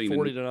 40-0.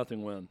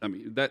 40-0 win. I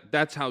mean,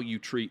 that's how you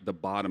treat the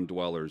bottom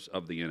dwellers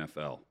of the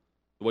NFL,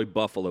 the way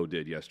Buffalo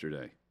did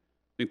yesterday.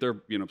 I think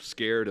they're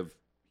scared of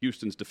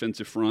Houston's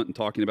defensive front and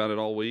talking about it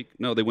all week.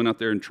 No, they went out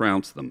there and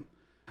trounced them.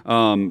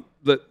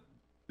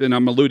 And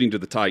I'm alluding to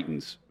the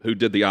Titans, who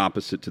did the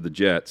opposite to the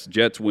Jets.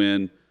 Jets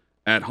win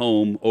at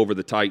home over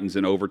the Titans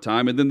in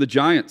overtime, and then the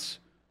Giants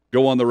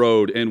go on the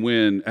road and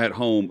win at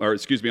home,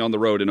 on the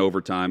road in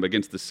overtime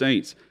against the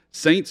Saints.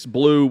 Saints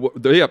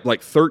they up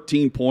like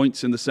 13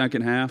 points in the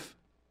second half,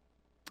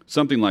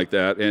 something like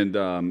that, and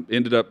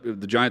ended up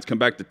the Giants come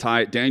back to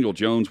tie it. Daniel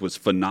Jones was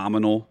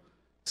phenomenal.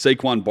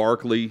 Saquon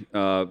Barkley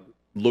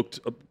looked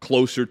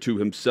closer to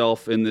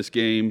himself in this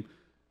game.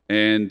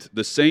 And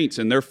the Saints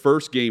in their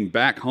first game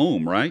back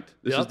home, right?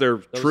 This is their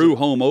true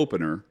home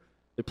opener.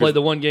 They played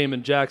the one game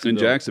in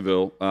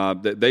Jacksonville.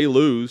 They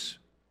lose,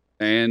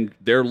 and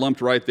they're lumped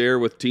right there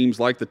with teams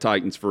like the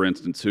Titans, for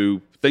instance,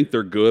 who think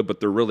they're good, but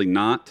they're really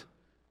not.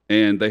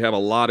 And they have a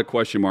lot of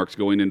question marks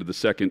going into the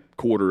second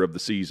quarter of the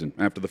season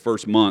after the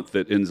first month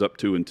that ends up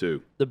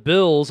 2-2. The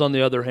Bills, on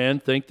the other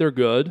hand, think they're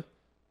good.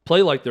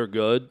 play like they're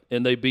good,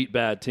 and they beat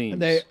bad teams.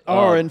 And they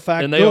are, in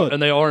fact, and good.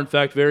 And they are, in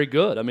fact, very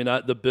good. I mean,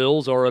 the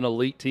Bills are an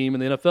elite team in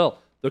the NFL.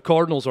 The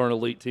Cardinals are an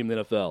elite team in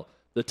the NFL.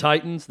 The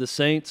Titans, the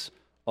Saints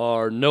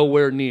are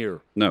nowhere near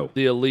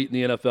the elite in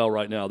the NFL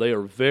right now. They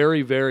are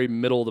very, very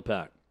middle of the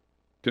pack.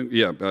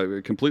 Yeah,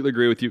 I completely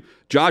agree with you.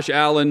 Josh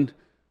Allen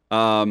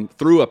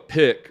threw a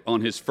pick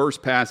on his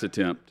first pass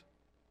attempt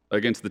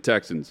against the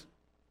Texans.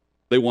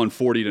 They won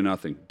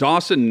 40-0.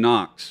 Dawson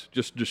Knox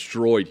just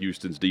destroyed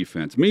Houston's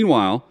defense.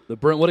 Meanwhile, the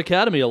Brentwood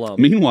Academy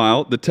alum.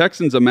 The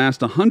Texans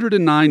amassed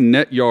 109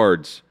 net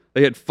yards.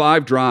 They had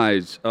 5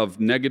 drives of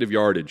negative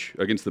yardage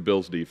against the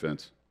Bills'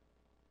 defense.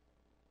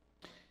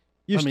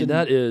 I mean,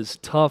 that is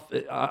tough.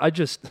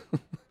 That's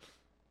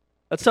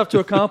tough to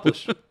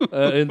accomplish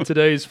in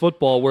today's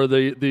football, where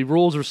the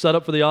rules are set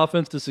up for the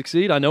offense to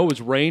succeed. I know it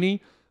was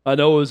rainy. I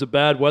know it was a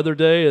bad weather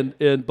day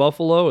in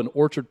Buffalo and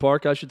Orchard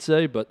Park, I should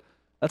say, but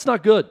that's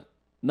not good.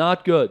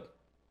 Not good.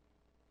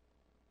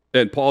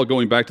 And Paul,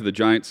 going back to the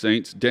Giants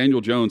Saints,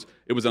 Daniel Jones,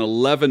 it was an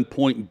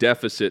 11-point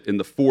deficit in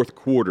the fourth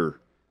quarter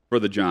for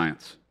the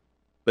Giants.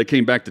 They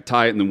came back to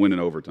tie it and then win in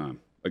overtime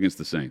against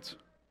the Saints.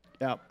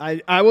 Yeah,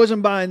 I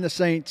wasn't buying the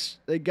Saints.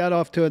 They got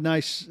off to a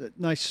nice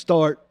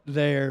start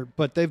there,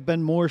 but they've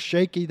been more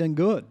shaky than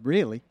good,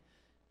 really.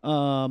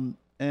 And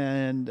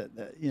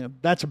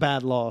that's a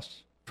bad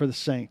loss for the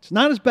Saints.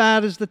 Not as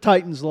bad as the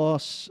Titans'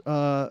 loss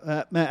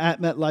at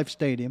MetLife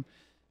Stadium,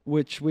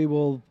 which we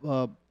will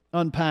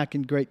unpack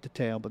in great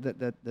detail, but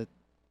that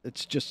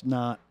it's just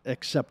not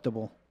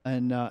acceptable,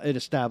 and it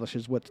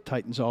establishes what the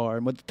Titans are,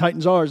 and what the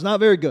Titans are is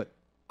not very good.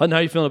 How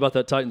are you feeling about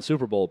that Titans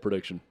Super Bowl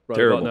prediction right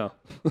Terrible. about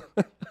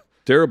now?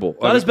 Terrible.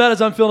 Not as bad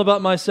as I'm feeling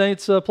about my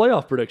Saints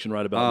playoff prediction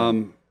right about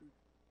now.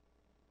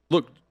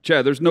 Look,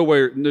 Chad, there's no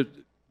way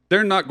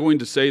they're not going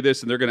to say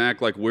this, and they're going to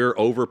act like we're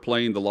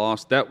overplaying the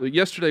loss.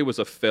 Yesterday was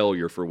a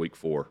failure for Week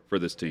 4 for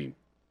this team.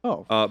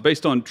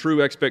 Based on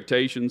true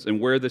expectations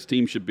and where this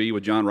team should be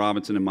with John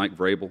Robinson and Mike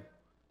Vrabel,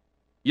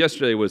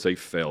 yesterday was a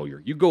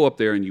failure. You go up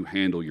there and you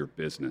handle your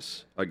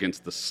business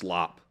against the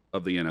slop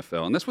of the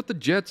NFL, and that's what the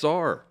Jets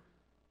are.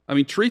 I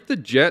mean, treat the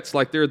Jets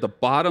like they're at the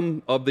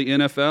bottom of the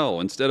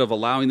NFL instead of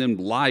allowing them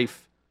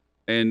life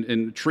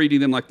and treating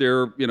them like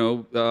they're,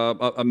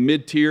 a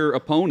mid-tier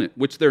opponent,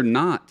 which they're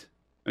not.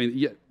 I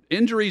mean,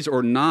 injuries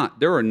or not,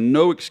 there are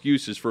no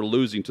excuses for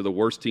losing to the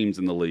worst teams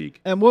in the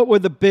league. And what were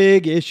the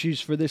big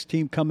issues for this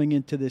team coming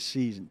into this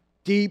season?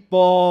 Deep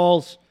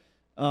balls,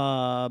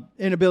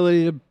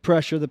 inability to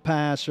pressure the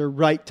passer,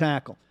 right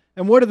tackle.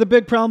 And what are the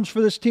big problems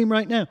for this team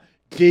right now?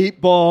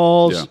 Deep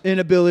balls,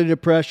 inability to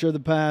pressure the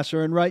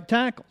passer, and right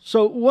tackle.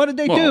 So what did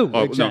they do?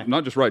 Exactly? No,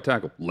 not just right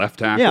tackle, left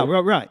tackle.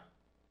 Yeah, right.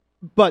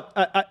 But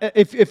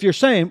if you're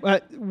saying,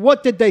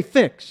 what did they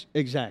fix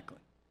exactly?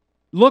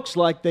 Looks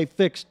like they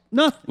fixed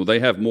nothing. Well, they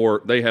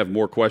have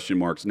more question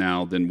marks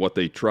now than what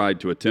they tried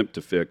to attempt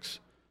to fix,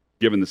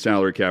 given the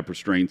salary cap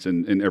restraints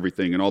and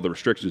everything and all the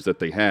restrictions that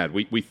they had.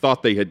 We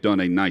thought they had done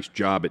a nice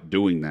job at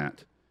doing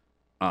that.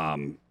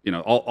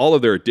 All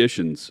of their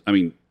additions, I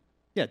mean.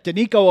 Yeah,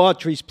 Danico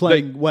Autry's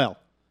playing well.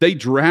 They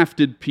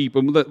drafted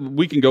people.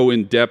 We can go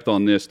in depth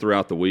on this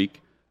throughout the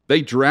week.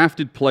 They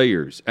drafted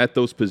players at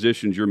those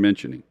positions you're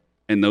mentioning,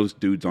 and those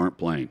dudes aren't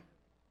playing.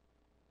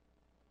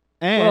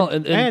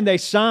 And they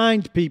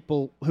signed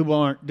people who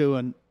aren't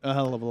doing a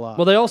hell of a lot.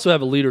 Well, they also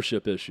have a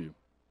leadership issue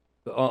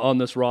on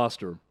this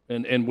roster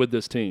and with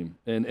this team,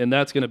 and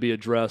that's going to be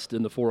addressed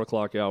in the 4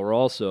 o'clock hour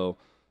also,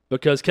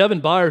 because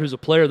Kevin Byard, who's a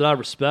player that I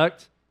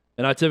respect,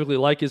 and I typically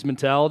like his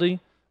mentality,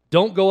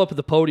 don't go up at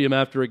the podium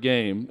after a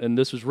game, and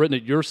this was written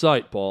at your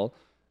site, Paul,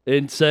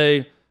 and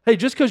say, hey,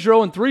 just because you're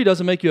 0-3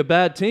 doesn't make you a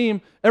bad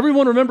team.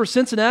 Everyone remember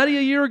Cincinnati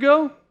a year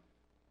ago?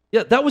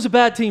 Yeah, that was a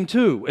bad team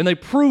too, and they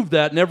proved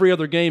that in every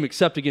other game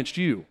except against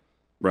you.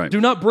 Right. Do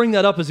not bring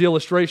that up as the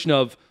illustration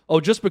of,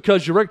 just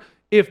because you're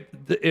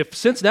if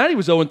Cincinnati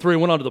was 0-3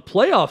 and went on to the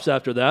playoffs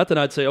after that, then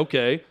I'd say,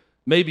 okay,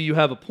 maybe you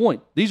have a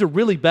point. These are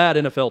really bad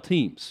NFL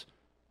teams.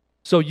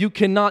 So you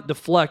cannot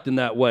deflect in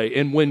that way.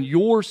 And when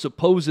your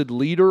supposed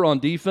leader on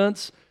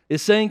defense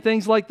is saying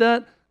things like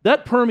that,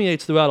 that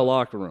permeates throughout a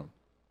locker room.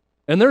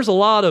 And there's a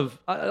lot of,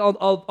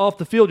 off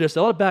the field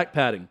yesterday, a lot of back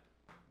patting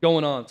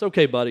going on. It's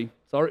okay, buddy.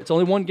 It's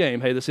only one game.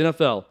 Hey, this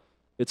NFL,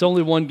 it's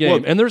only one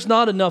game. And there's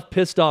not enough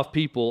pissed off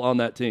people on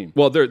that team.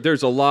 Well,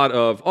 there's a lot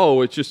of,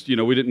 it's just,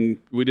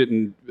 we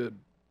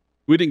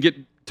didn't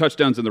get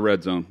touchdowns in the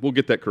red zone. We'll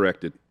get that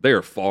corrected. They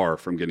are far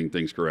from getting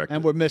things corrected.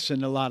 And we're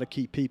missing a lot of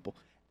key people.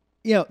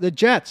 The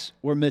Jets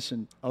were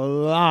missing a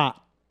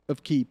lot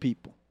of key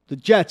people. The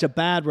Jets, a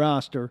bad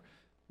roster,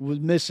 was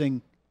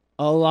missing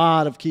a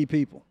lot of key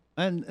people.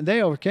 And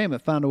they overcame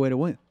it, found a way to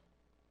win.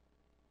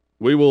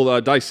 We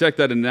will dissect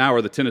that in an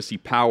hour. The Tennessee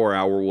Power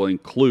Hour will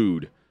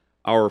include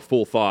our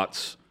full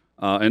thoughts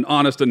and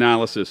honest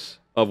analysis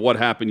of what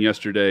happened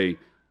yesterday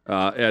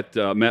at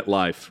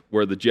MetLife,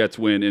 where the Jets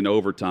win in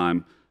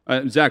overtime.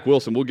 Zach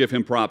Wilson, we'll give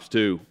him props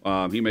too.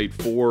 He made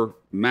 4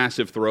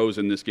 massive throws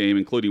in this game,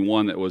 including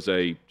one that was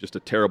just a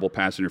terrible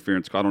pass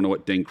interference. I don't know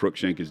what Dane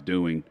Cruikshank is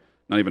doing.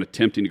 not even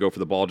attempting to go for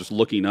the ball, just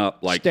looking up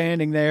like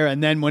standing there,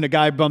 and then when a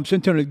guy bumps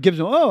into him, it gives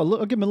him,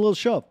 I'll give him a little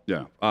shove.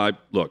 Yeah.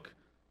 Look,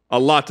 a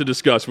lot to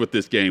discuss with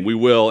this game. We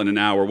will in an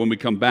hour when we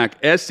come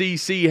back.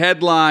 SEC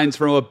headlines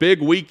from a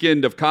big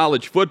weekend of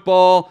college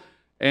football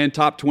and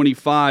top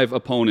 25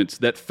 opponents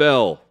that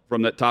fell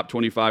from that top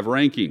 25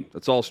 ranking.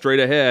 That's all straight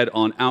ahead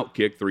on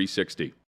Outkick 360.